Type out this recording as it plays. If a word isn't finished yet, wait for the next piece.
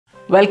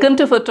Welcome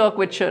to Food Talk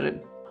with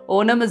Sharon.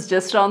 Onam is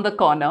just around the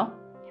corner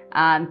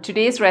and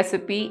today's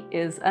recipe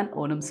is an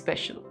Onam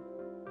special.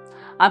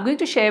 I'm going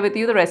to share with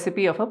you the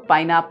recipe of a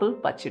pineapple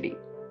pachadi.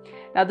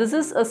 Now this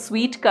is a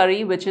sweet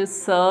curry which is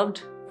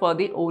served for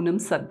the Onam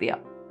Sadya.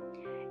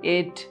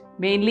 It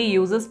mainly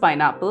uses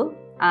pineapple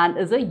and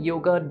is a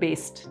yogurt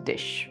based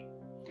dish.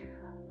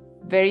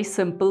 Very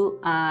simple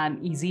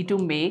and easy to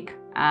make,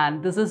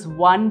 and this is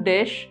one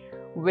dish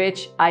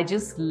which I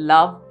just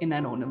love in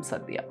an Onam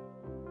Sadya.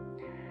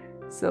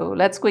 So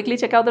let's quickly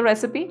check out the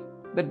recipe.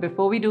 But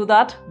before we do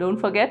that, don't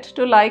forget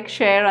to like,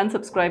 share and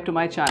subscribe to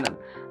my channel.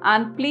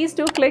 And please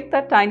do click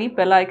that tiny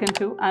bell icon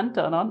too and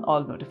turn on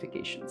all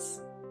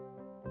notifications.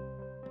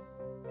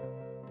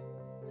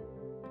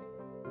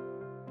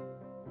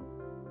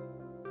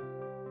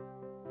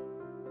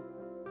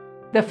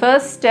 The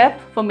first step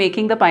for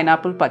making the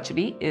pineapple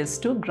pachadi is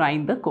to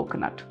grind the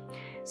coconut.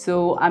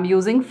 So I'm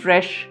using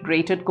fresh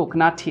grated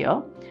coconut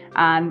here,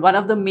 and one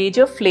of the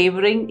major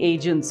flavoring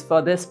agents for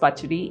this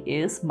pachadi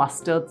is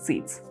mustard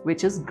seeds,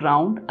 which is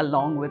ground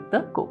along with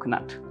the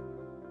coconut.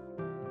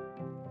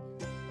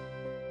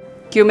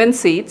 Cumin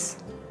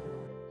seeds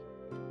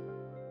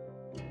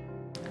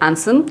and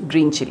some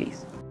green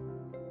chilies.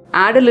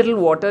 Add a little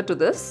water to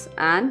this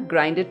and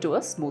grind it to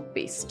a smooth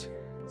paste.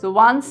 So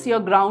once your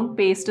ground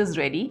paste is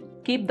ready,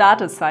 keep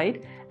that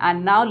aside,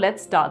 and now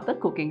let's start the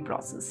cooking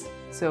process.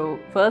 So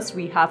first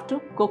we have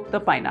to cook the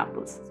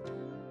pineapples.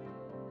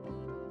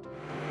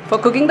 For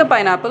cooking the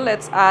pineapple,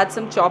 let's add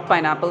some chopped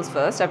pineapples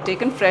first. I've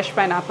taken fresh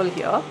pineapple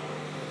here,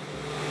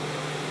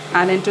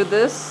 and into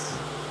this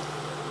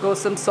goes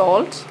some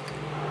salt,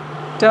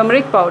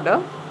 turmeric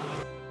powder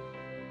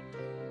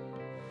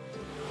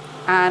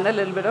and a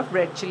little bit of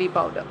red chilli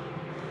powder.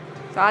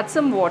 So add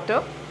some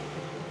water.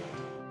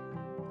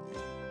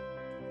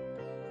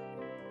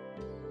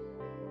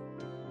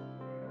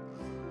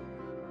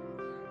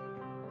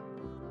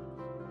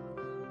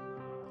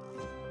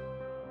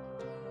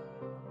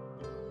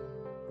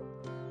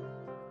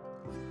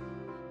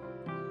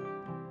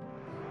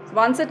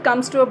 Once it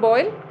comes to a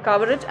boil,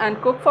 cover it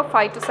and cook for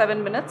 5 to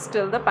 7 minutes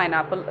till the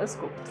pineapple is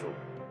cooked through.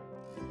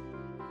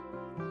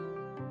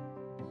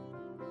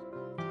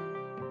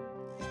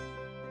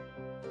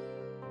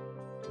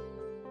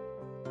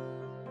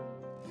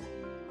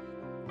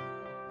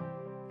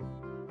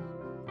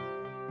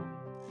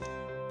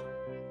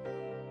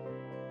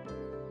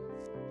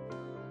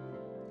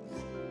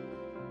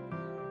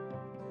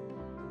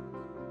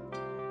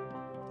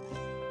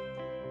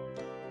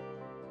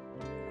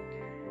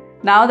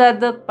 Now that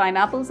the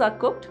pineapples are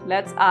cooked,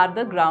 let's add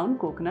the ground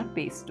coconut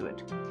paste to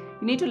it.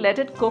 You need to let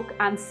it cook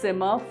and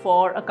simmer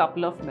for a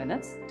couple of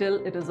minutes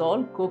till it is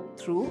all cooked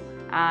through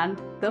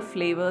and the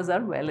flavors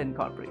are well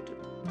incorporated.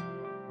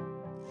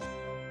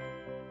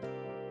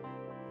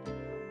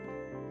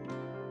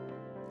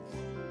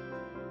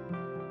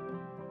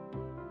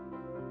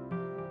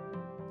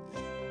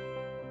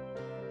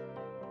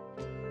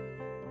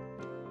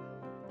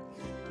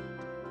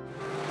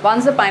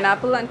 Once the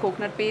pineapple and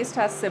coconut paste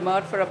has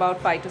simmered for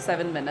about 5 to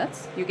 7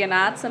 minutes, you can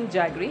add some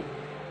jaggery,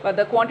 but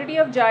the quantity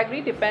of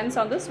jaggery depends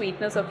on the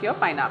sweetness of your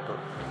pineapple.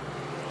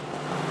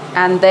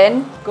 And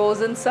then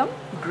goes in some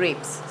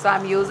grapes. So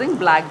I'm using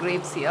black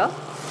grapes here.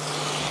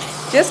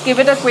 Just give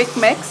it a quick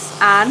mix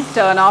and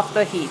turn off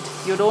the heat.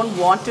 You don't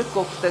want to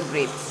cook the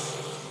grapes.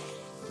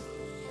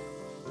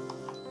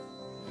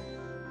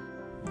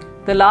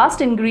 The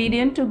last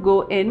ingredient to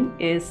go in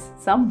is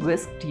some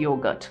whisked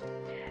yogurt.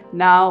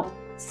 Now,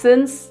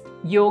 since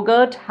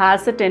yogurt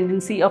has a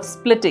tendency of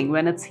splitting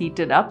when it's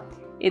heated up,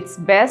 it's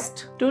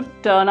best to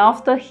turn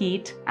off the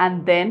heat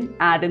and then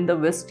add in the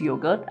whisked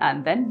yogurt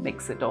and then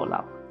mix it all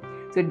up.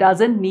 So it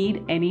doesn't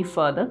need any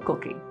further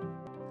cooking.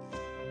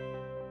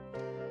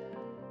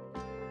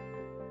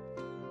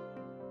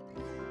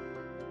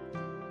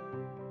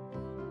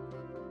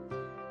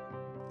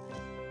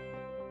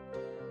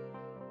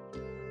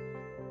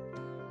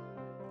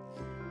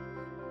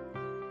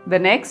 The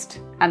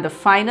next and the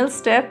final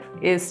step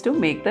is to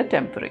make the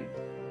tempering.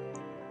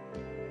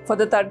 For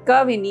the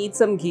tadka, we need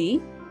some ghee.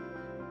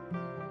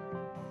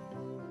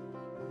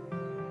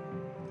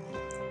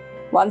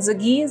 Once the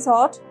ghee is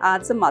hot,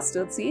 add some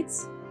mustard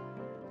seeds,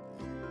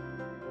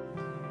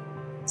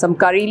 some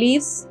curry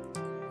leaves,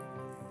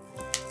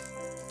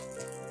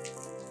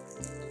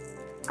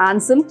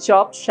 and some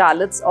chopped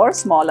shallots or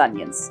small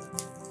onions.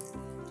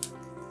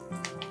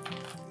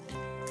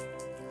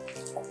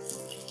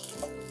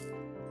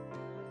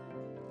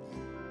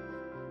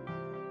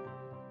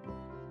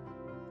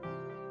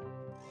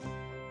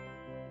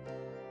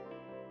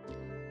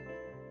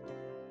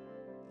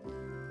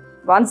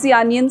 Once the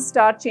onions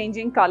start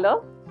changing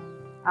color,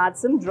 add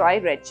some dry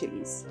red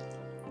chilies.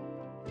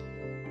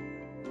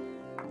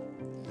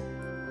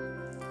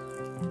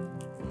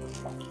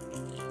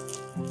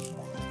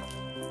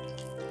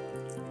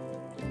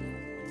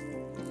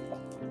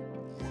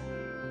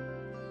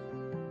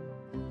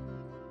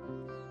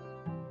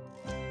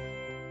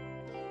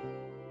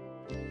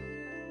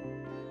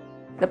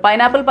 The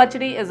pineapple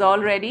pachadi is all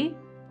ready.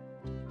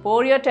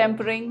 Pour your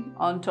tempering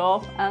on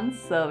top and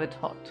serve it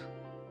hot.